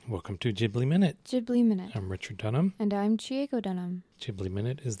Welcome to Ghibli Minute. Ghibli Minute. I'm Richard Dunham. And I'm Chieko Dunham. Ghibli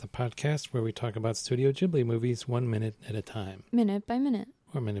Minute is the podcast where we talk about Studio Ghibli movies 1 minute at a time. Minute by minute.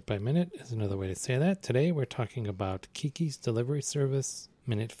 Or minute by minute is another way to say that. Today we're talking about Kiki's Delivery Service,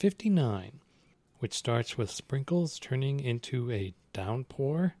 minute 59, which starts with sprinkles turning into a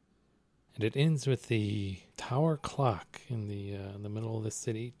downpour. And it ends with the tower clock in the middle of the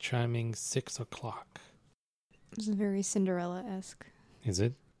city chiming 6 o'clock. It's very Cinderella-esque. Is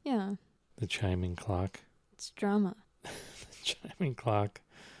it? Yeah. The chiming clock. It's drama. The chiming clock.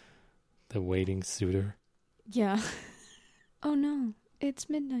 The waiting suitor. Yeah. Oh no, it's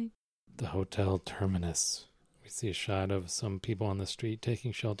midnight. The hotel terminus. We see a shot of some people on the street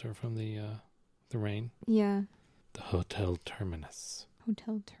taking shelter from the rain. Yeah. The hotel terminus.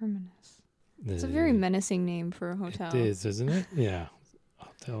 Hotel Terminus. It's a very menacing name for a hotel. It is, isn't it? Yeah.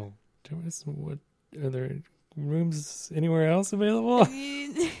 Hotel terminus. What are there rooms anywhere else available?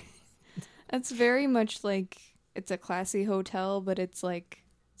 That's very much like it's a classy hotel, but it's like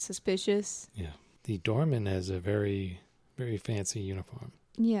suspicious. Yeah. The doorman has a very, very fancy uniform.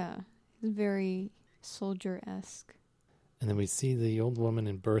 Yeah. It's very soldier-esque. And then we see the old woman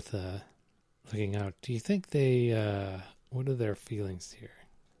and Bertha looking out. Do you think they, what are their feelings here?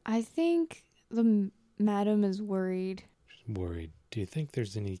 I think the madam is worried. She's worried. Do you think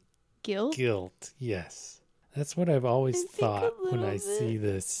there's any Guilt? guilt? Yes. That's what I've always thought when I bit. see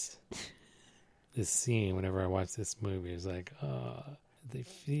this scene whenever I watch this movie. It's like, they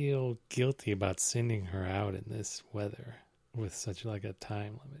feel guilty about sending her out in this weather with such like a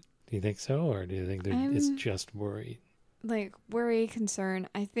time limit. Do you think so? Or do you think it's just worried? Like, worry, concern.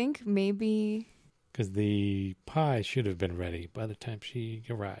 I think maybe... Because the pie should have been ready by the time she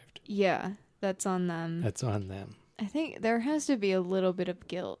arrived. Yeah, that's on them. That's on them. I think there has to be a little bit of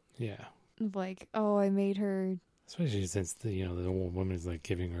guilt. Yeah. Like, oh, I made her... Especially since the old woman is like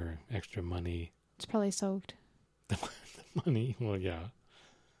giving her extra money. It's probably soaked. The money? Well, yeah.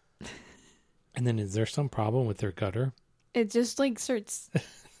 And then is there some problem with their gutter? It just like starts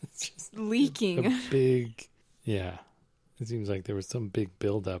It's just leaking. a big... Yeah. It seems like there was some big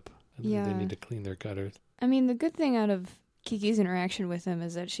buildup. Yeah. They need to clean their gutters. I mean, the good thing out of Kiki's interaction with him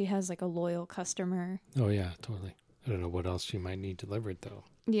is that she has like a loyal customer. Oh, yeah, totally. I don't know what else she might need delivered, though.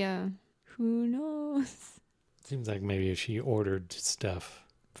 Yeah. Who knows? Seems like maybe if she ordered stuff,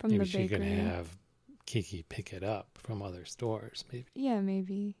 From maybe the she bakery. could have Kiki pick it up from other stores, maybe. Yeah,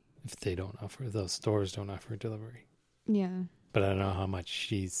 maybe. If those stores don't offer delivery. Yeah. But I don't know how much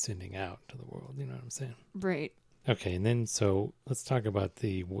she's sending out to the world, you know what I'm saying? Right. Okay, and then so let's talk about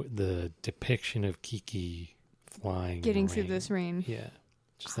the depiction of Kiki flying. Getting in the through rain. this rain. Yeah,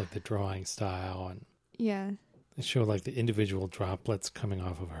 just like the drawing style, and Yeah. they show like the individual droplets coming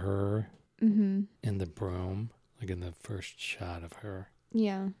off of her Mm-hmm. in the broom, like in the first shot of her.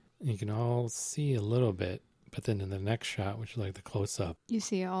 Yeah. And you can all see a little bit, but then in the next shot, which is like the close-up, You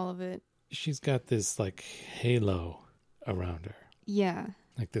see all of it. she's got this like halo around her, Yeah.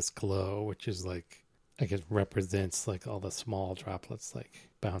 like this glow, which is like, I guess represents like all the small droplets like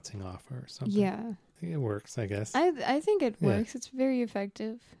bouncing off her or something. Yeah. I think it works, I guess. I think it Yeah. works. It's very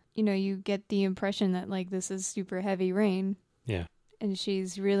effective. You know, you get the impression that like this is super heavy rain. Yeah. And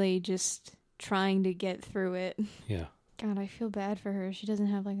she's really just trying to get through it. Yeah. God, I feel bad for her. She doesn't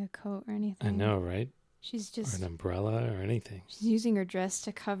have like a coat or anything. I know, right? She's Or just an umbrella or anything. she's using her dress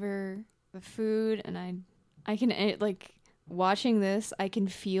to cover the food, and I can like watching this, I can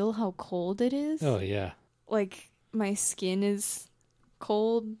feel how cold it is. Oh, yeah. Like my skin is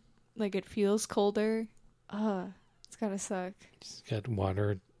cold, like it feels colder. It's gotta suck. She's got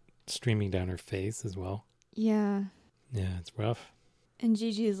water streaming down her face as well. Yeah. Yeah, it's rough. And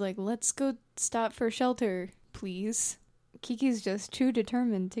Gigi is like, let's go stop for shelter, please. Kiki's just too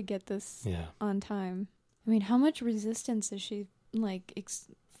determined to get this Yeah. on time. I mean, how much resistance is she, like,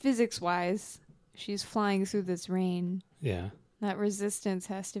 physics-wise? She's flying through this rain. Yeah. That resistance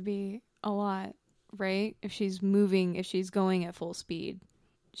has to be a lot, right? If she's moving, if she's going at full speed,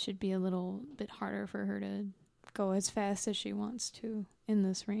 it should be a little bit harder for her to go as fast as she wants to in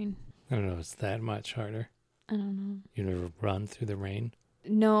this rain. I don't know. It's that much harder. I don't know. You never run through the rain?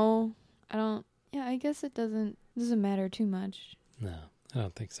 No, I don't. Yeah, I guess it doesn't matter too much. No, I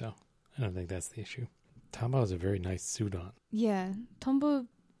don't think so. I don't think that's the issue. Tombo has a very nice suit on. Yeah, Tombo.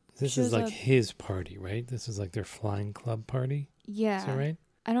 This shows is like up- his party, right? This is like their flying club party. Yeah. Is that right?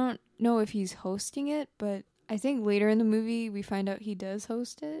 I don't know if he's hosting it, but I think later in the movie we find out he does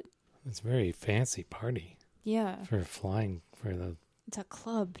host it. It's a very fancy party Yeah. for flying for the... It's a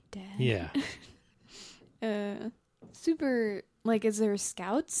club, Dad. Yeah. Super, like, is there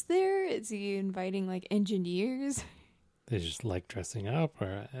scouts there? Is he inviting, like, engineers? They just like dressing up,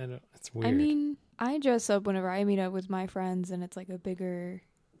 or I don't, it's weird. I mean, I dress up whenever I meet up with my friends, and it's like a bigger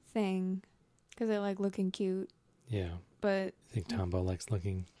thing because I like looking cute. Yeah. But I think Tombo likes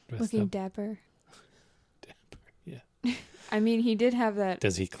looking dressed looking up. dapper. Yeah. I mean, he did have that.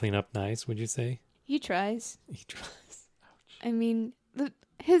 Does he clean up nice, would you say? He tries. He tries. Ouch. I mean,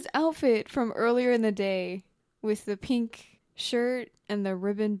 his outfit from earlier in the day with the pink shirt and the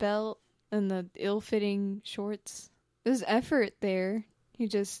ribbon belt and the ill-fitting shorts. There's effort there.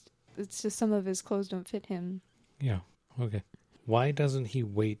 It's just some of his clothes don't fit him. Yeah. Okay. Why doesn't he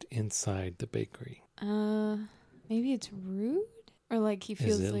wait inside the bakery? Maybe it's rude? Or like he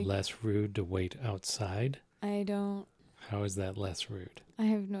feels Is it like... less rude to wait outside? I don't... How is that less rude? I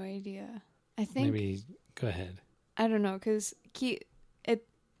have no idea. I think... Maybe, go ahead. I don't know, because he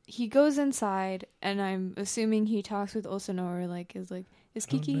goes inside, and I'm assuming he talks with Osanori, is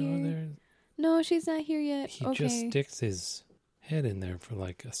Kiki here? No, she's not here yet. He okay. just sticks his head in there for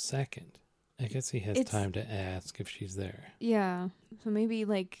like a second. I guess he has time to ask if she's there. Yeah. So maybe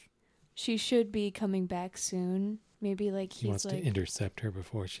she should be coming back soon. Maybe he wants to intercept her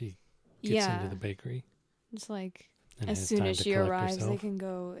before she gets into the bakery. It's as soon as she arrives, herself. they can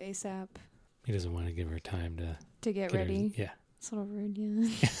go ASAP. He doesn't want to give her time to get ready. Yeah. It's a little rude,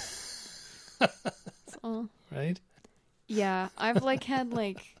 yeah. So, right? Yeah. I've had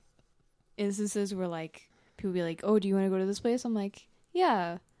instances where people be like, oh, do you want to go to this place? I'm like,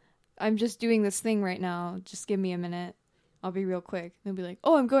 yeah, I'm just doing this thing right now. Just give me a minute. I'll be real quick. They'll be like,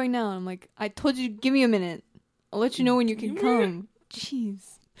 oh, I'm going now. And I'm like, I told you, give me a minute. I'll let you know when you can come.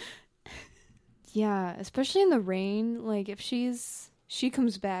 Jeez. Yeah, especially in the rain. If she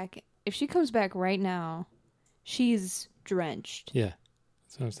comes back right now, she's drenched. Yeah.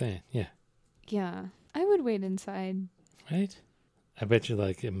 That's what I'm saying. Yeah. Yeah. I would wait inside. Right? I bet you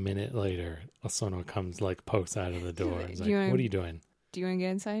a minute later, Osono comes pokes out of the door. And is what are you doing? Do you want to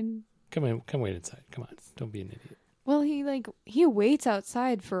get inside? Come wait inside. Come on. Don't be an idiot. Well, he waits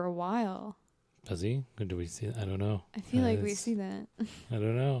outside for a while. Does he? Or do we see that? I don't know. I feel like we see that. I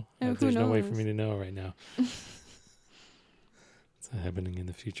don't know. There's no way for me to know right now. It's happening in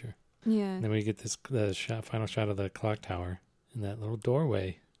the future. Yeah. And then we get the final shot of the clock tower in that little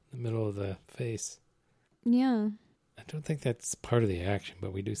doorway in the middle of the face. Yeah. I don't think that's part of the action,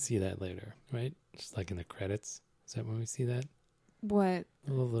 but we do see that later, right? Just in the credits. Is that when we see that? What?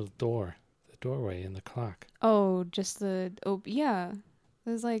 The little door. The doorway in the clock. Oh, just yeah.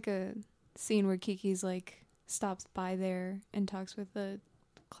 There's a scene where Kiki's stops by there and talks with the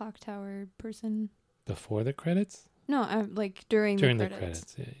clock tower person. Before the credits? No, during the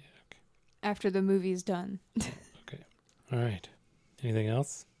credits. Yeah. Okay. After the movie's done. Okay. All right. Anything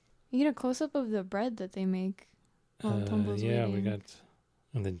else? You get a close-up of the bread that they make while Tombo's waiting. We got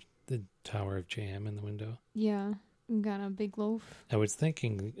the tower of jam in the window. Yeah. We got a big loaf. I was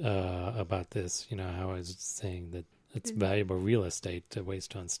thinking about this, how I was saying that it's valuable real estate to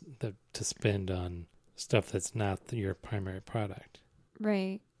waste on, to spend on stuff that's not your primary product.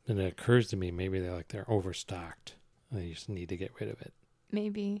 Right. And it occurs to me, maybe they're overstocked. They just need to get rid of it.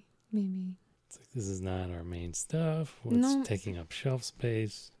 Maybe. It's this is not our main stuff. It's taking up shelf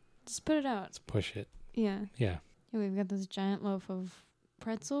space. Just put it out. Let's push it. Yeah. Yeah. We've got this giant loaf of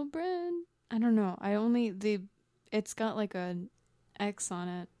pretzel bread. I don't know. It's got an X on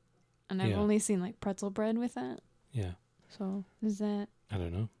it. And I've only seen pretzel bread with that. Yeah. So is that? I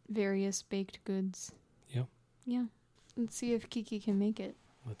don't know. Various baked goods. Yep. Yeah. Let's see if Kiki can make it.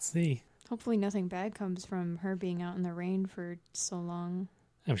 Let's see. Hopefully nothing bad comes from her being out in the rain for so long.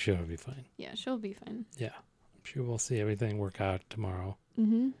 I'm sure it'll be fine. Yeah, she'll be fine. Yeah. I'm sure we'll see everything work out tomorrow.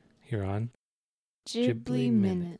 Mm-hmm. Here on Ghibli Minute.